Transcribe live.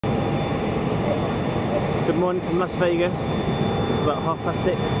Good morning from Las Vegas. It's about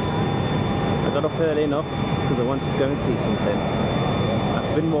 6:30. I got up early enough because I wanted to go and see something.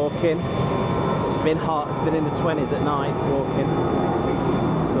 I've been walking. It's been hot. It's been in the 20s at night walking.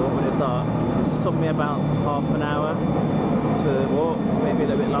 So what minute is that? This has took me about half an hour to walk, maybe a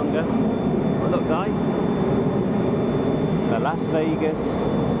little bit longer. But look, guys, the Las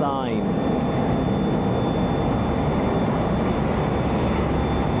Vegas sign.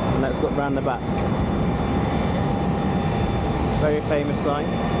 And let's look round the back. Very famous sign.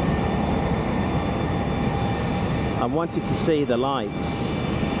 I wanted to see the lights.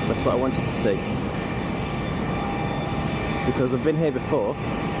 That's what I wanted to see. Because I've been here before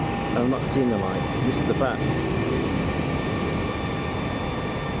and I've not seen the lights. This is the back.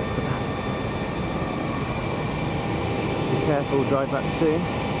 That's the back. Be careful, drive back soon.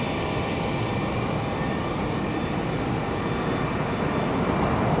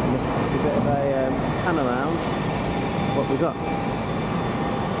 And this is just a bit of a pan around what we got.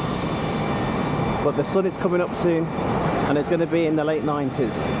 But the sun is coming up soon and it's going to be in the late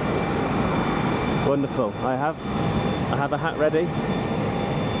 90s. Wonderful. I have a hat ready.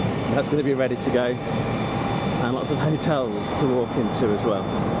 That's going to be ready to go. And lots of hotels to walk into as well.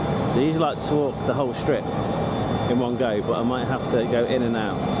 So I usually like to walk the whole strip in one go, but I might have to go in and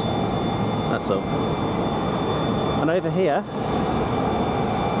out. That's all. And over here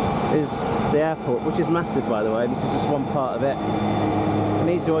is the airport, which is massive, by the way. This is just one part of it. And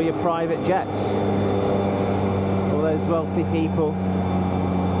these are all your private jets. All those wealthy people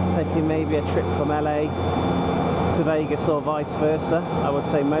taking maybe a trip from LA to Vegas or vice versa. I would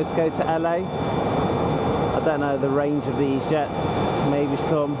say most go to LA. I don't know the range of these jets. Maybe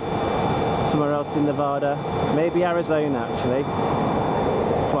somewhere else in Nevada. Maybe Arizona, actually.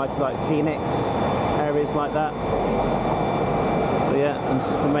 Fly to like Phoenix, areas like that. So yeah, and this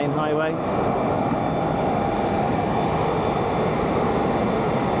is the main highway.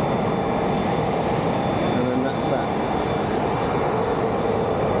 And then that's that.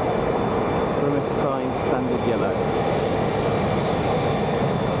 Perimeter signs, standard yellow.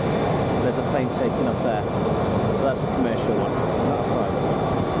 There's a plane taking off there. But that's a commercial one, not a private.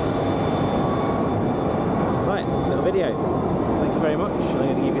 Right, little video. Thank you very much. I'm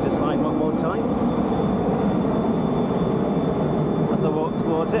going to give you the sign one more time. As I walk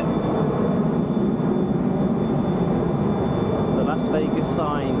towards it, the Las Vegas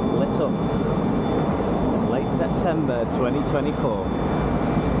sign lit up. Late September 2024.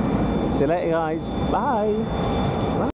 See you later, guys. Bye.